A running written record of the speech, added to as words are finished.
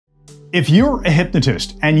If you're a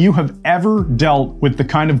hypnotist and you have ever dealt with the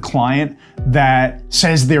kind of client that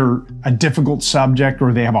says they're a difficult subject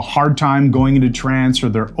or they have a hard time going into trance or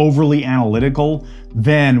they're overly analytical,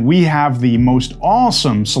 then we have the most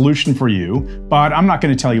awesome solution for you, but I'm not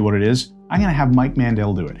going to tell you what it is. I'm going to have Mike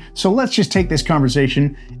Mandel do it. So let's just take this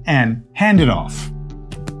conversation and hand it off.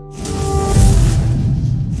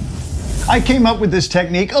 I came up with this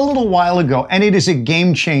technique a little while ago, and it is a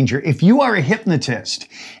game changer. If you are a hypnotist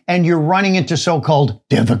and you're running into so-called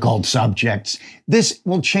difficult subjects, this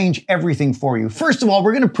will change everything for you. First of all,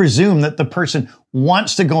 we're going to presume that the person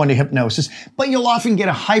wants to go into hypnosis, but you'll often get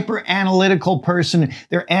a hyper-analytical person.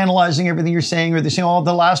 They're analyzing everything you're saying, or they're saying, oh,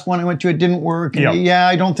 the last one I went to, it didn't work. And yeah,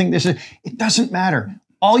 I don't think this is, it doesn't matter.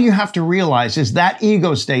 All you have to realize is that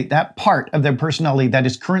ego state, that part of their personality that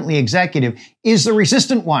is currently executive, is the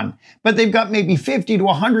resistant one. But they've got maybe 50 to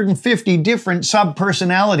 150 different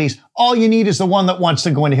sub-personalities. All you need is the one that wants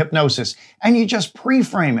to go into hypnosis. And you just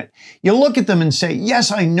pre-frame it. You look at them and say,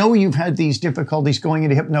 yes, I know you've had these difficulties going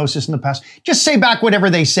into hypnosis in the past. Just say back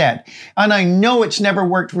whatever they said. And I know it's never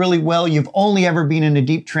worked really well. You've only ever been in a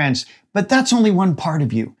deep trance. But that's only one part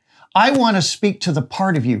of you. I want to speak to the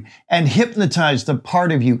part of you and hypnotize the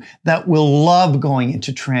part of you that will love going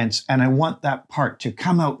into trance. And I want that part to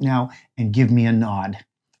come out now and give me a nod.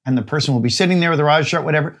 And the person will be sitting there with their eyes shut,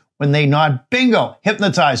 whatever. When they nod, bingo,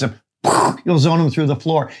 hypnotize them. You'll zone them through the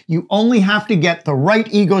floor. You only have to get the right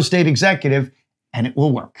ego state executive and it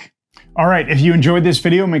will work. All right, if you enjoyed this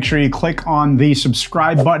video, make sure you click on the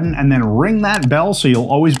subscribe button and then ring that bell so you'll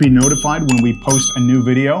always be notified when we post a new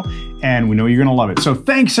video, and we know you're gonna love it. So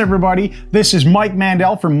thanks everybody. This is Mike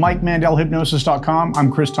Mandel from MikeMandelHypnosis.com.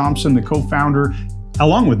 I'm Chris Thompson, the co-founder,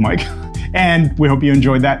 along with Mike, and we hope you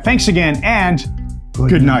enjoyed that. Thanks again, and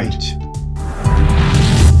good night.